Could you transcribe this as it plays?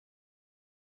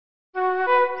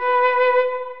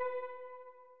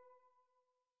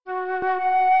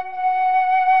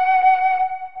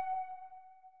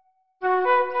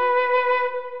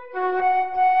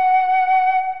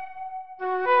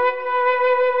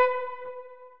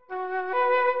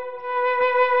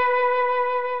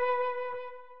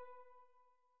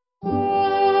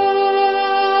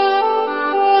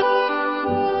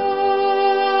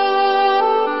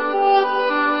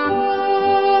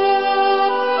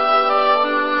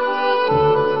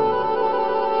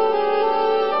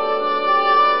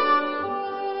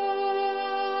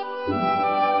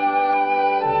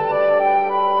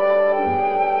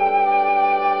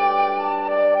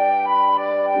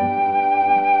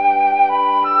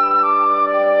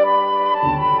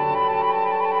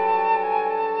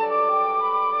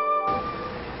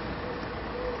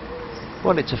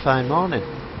Well, it's a fine morning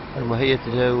and we're here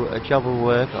to do a job of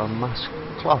work on Marske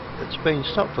cloth that's been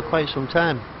stopped for quite some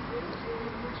time.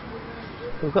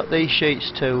 We've got these sheets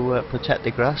to protect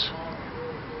the grass,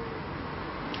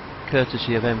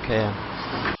 courtesy of MKM,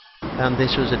 and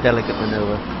this was a delicate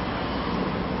manoeuvre.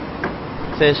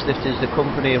 Facelift is the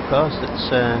company, of course, that's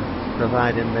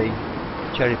providing the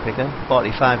cherry picker,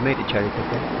 45 metre cherry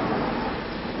picker,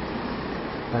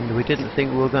 and we didn't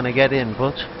think we were going to get in,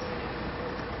 but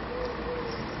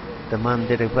the man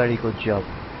did a very good job.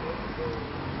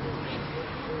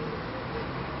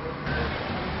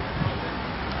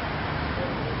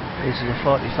 This is a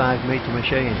 45 metre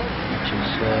machine, which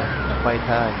is quite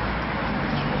high.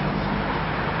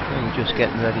 And we're just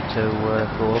getting ready to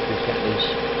go up and get this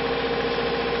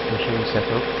machine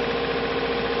set up.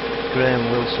 Graham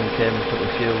Wilson came and took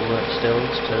a few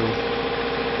stills to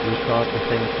record the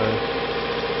thing for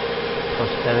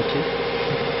posterity.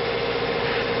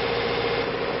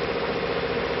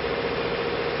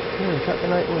 Oh, is that the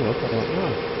right way up? I don't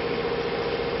know.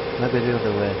 Maybe the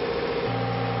other way.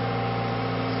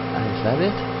 And is that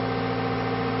it?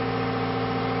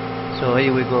 So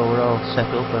here we go, we're all set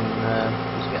up and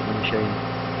just getting the machine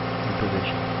in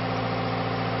position.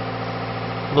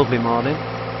 Lovely morning.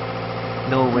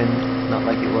 No wind, not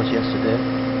like it was yesterday.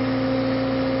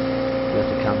 We have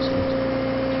to cancel it.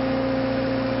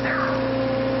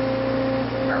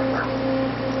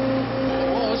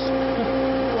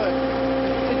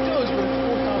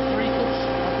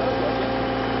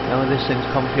 Now this thing's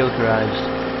computerised,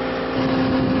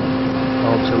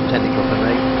 all too technical for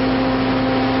me,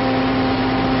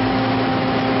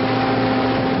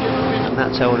 and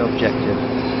that's our objective.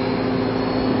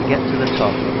 We get to the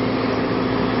top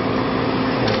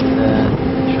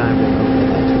and try and remove the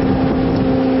net.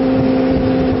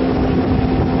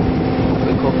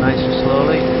 Look up nice and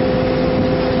slowly.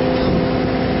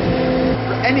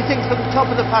 Anything from the top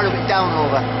of the parapet down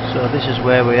over. So this is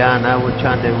where we are now. We're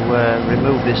trying to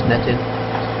remove this netting.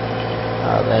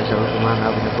 Oh, there's a little man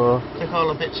having a go. Take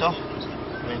all the bits off.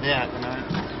 Right there.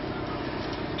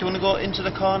 Do you want to go into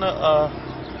the corner or?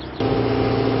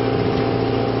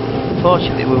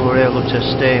 Fortunately, we were able to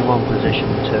stay in one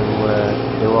position to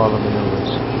do all the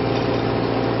manoeuvres.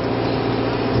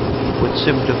 With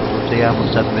some difficulty, I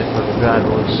must admit, but the driver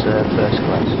was first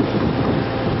class.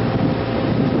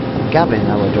 Gavin,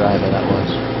 our driver, that was.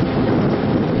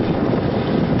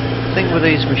 The thing with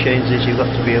these machines is you've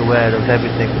got to be aware of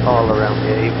everything all around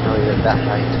you, even though you're at that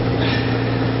height.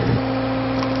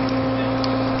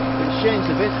 It's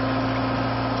changed a bit.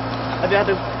 Have you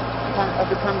had the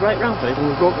pan right round for it?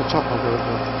 We'll go up the top, I'll do it.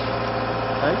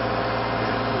 Hey?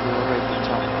 We'll go right to the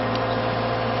top.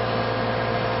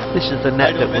 This is the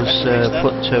net that was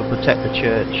put to protect the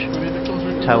church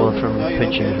tower from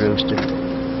pigeons roosting.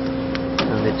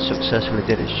 And it successfully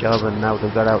did its job, and now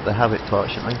they've got out to have it,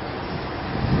 fortunately.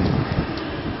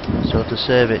 So to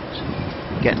save it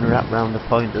getting wrapped round the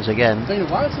pointers again, we're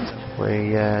going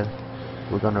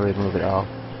to remove it all.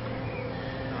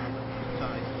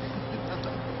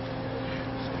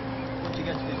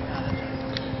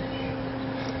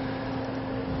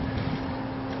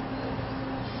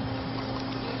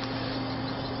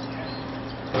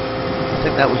 I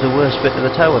think that was the worst bit of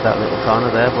the tower, that little corner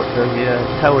there, but the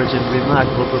tower is in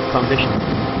remarkable good condition.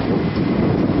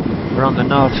 We're on the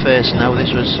north face now. This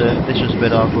was a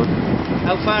bit awkward.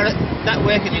 How far that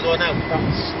way can you go now? But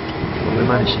we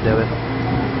managed to do it.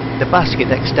 The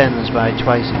basket extends by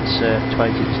twice its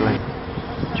length,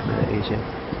 which made it easier.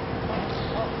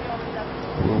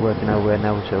 We're working our way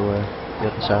now to the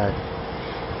other side.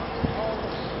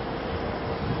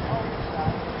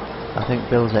 I think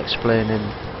Bill's explaining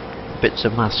bits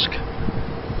of Marske.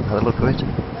 Have a look at it.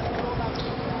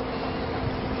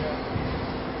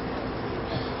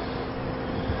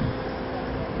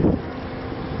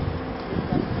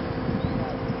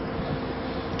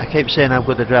 I keep saying how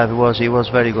good the driver was. He was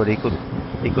very good. He could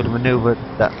manoeuvre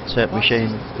that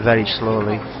machine very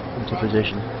slowly into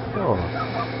position. Oh,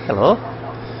 hello.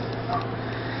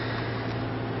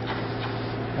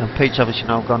 And Pete's obviously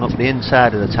now gone up the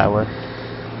inside of the tower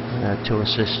to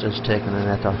assist us taking the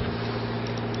net off.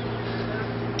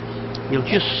 You'll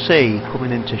just see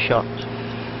coming into shot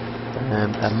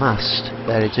a mast.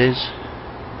 There it is,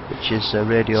 which is a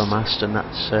radio mast, and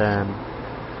that's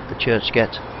the church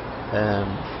get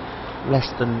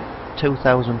less than £2,000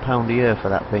 a year for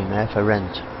that being there for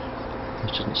rent,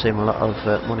 which doesn't seem a lot of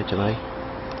money to me.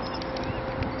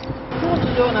 Of course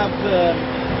you don't have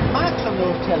marks on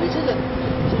those tellies, is it?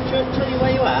 Does the church tell you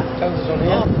where you are? Tells us on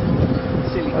here.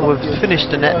 Silly Well, we've computer. finished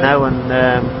the net now, and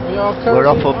we're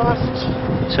off up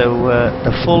to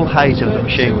the full height of the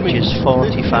machine, which is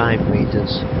 45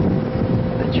 metres.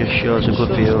 It just shows a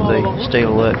good view of the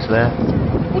steelworks there,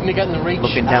 Wouldn't you get in the reach?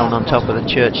 looking down on top of the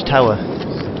church tower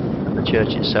and the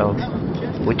church itself.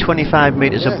 We're 25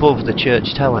 metres above the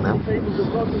church tower now.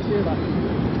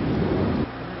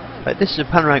 Right, this is a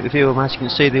panoramic view of Marske. You can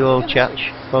see the old church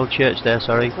there,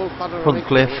 sorry, front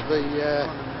cliff.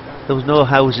 There was no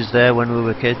houses there when we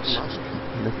were kids.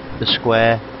 The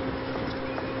square,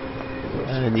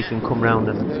 and you can come round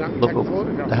and look up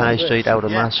the high street out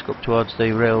of Marske up towards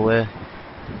the railway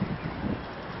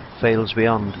fields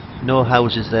beyond. No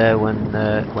houses there when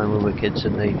we were kids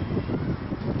in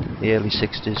the early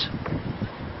 60s.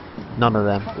 None of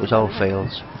them. It was all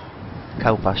fields,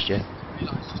 cow pasture.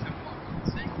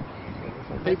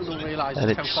 People don't realise And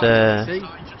just it's how far you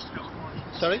can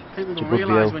see. Sorry? People it's a don't good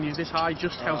realise view. when you're this high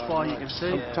just how far you can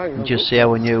see. And just see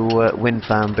how a new wind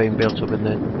farm being built up in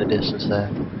the distance there.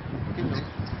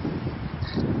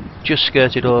 Just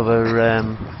skirted over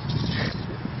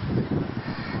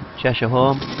Cheshire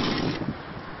Home,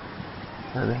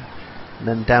 and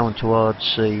then down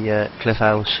towards the Cliff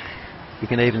House. You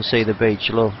can even see the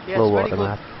beach, low Yes, water very good.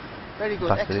 mark, Very good,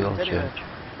 back to the old excellent, anyway. church.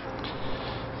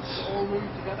 All moved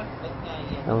together.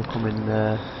 Now we're coming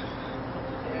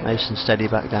nice and steady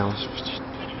back down.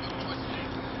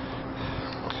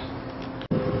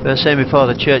 But I was saying before,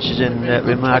 the church is in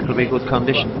remarkably good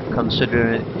condition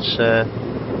considering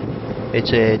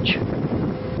its age.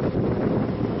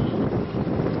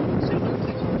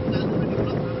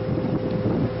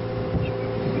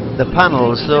 The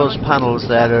panels, those panels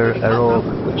there are oak,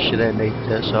 which they need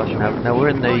sorting out. Now we're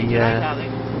in the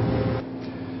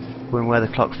we're in where the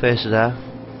clock faces are.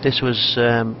 This was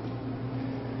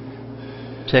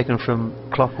taken from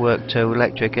clockwork to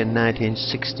electric in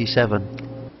 1967.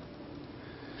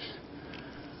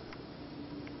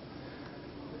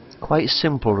 Quite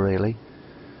simple, really,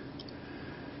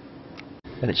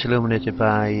 and it's illuminated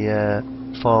by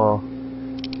 4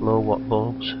 low watt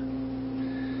bulbs.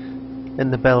 In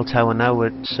the bell tower now,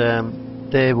 it's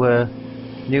they were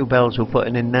new bells were put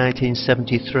in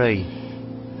 1973,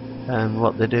 and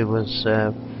what they did was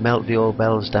melt the old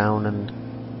bells down and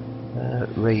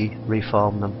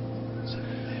reform them.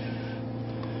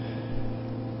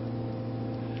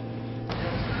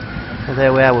 Well,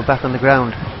 there we are, we're back on the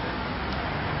ground,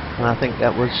 and I think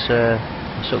that was a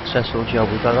successful job.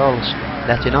 We got all the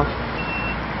netting off,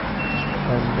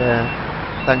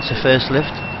 and thanks to First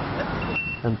Lift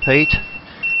and Pete,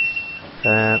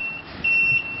 the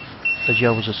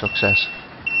job was a success.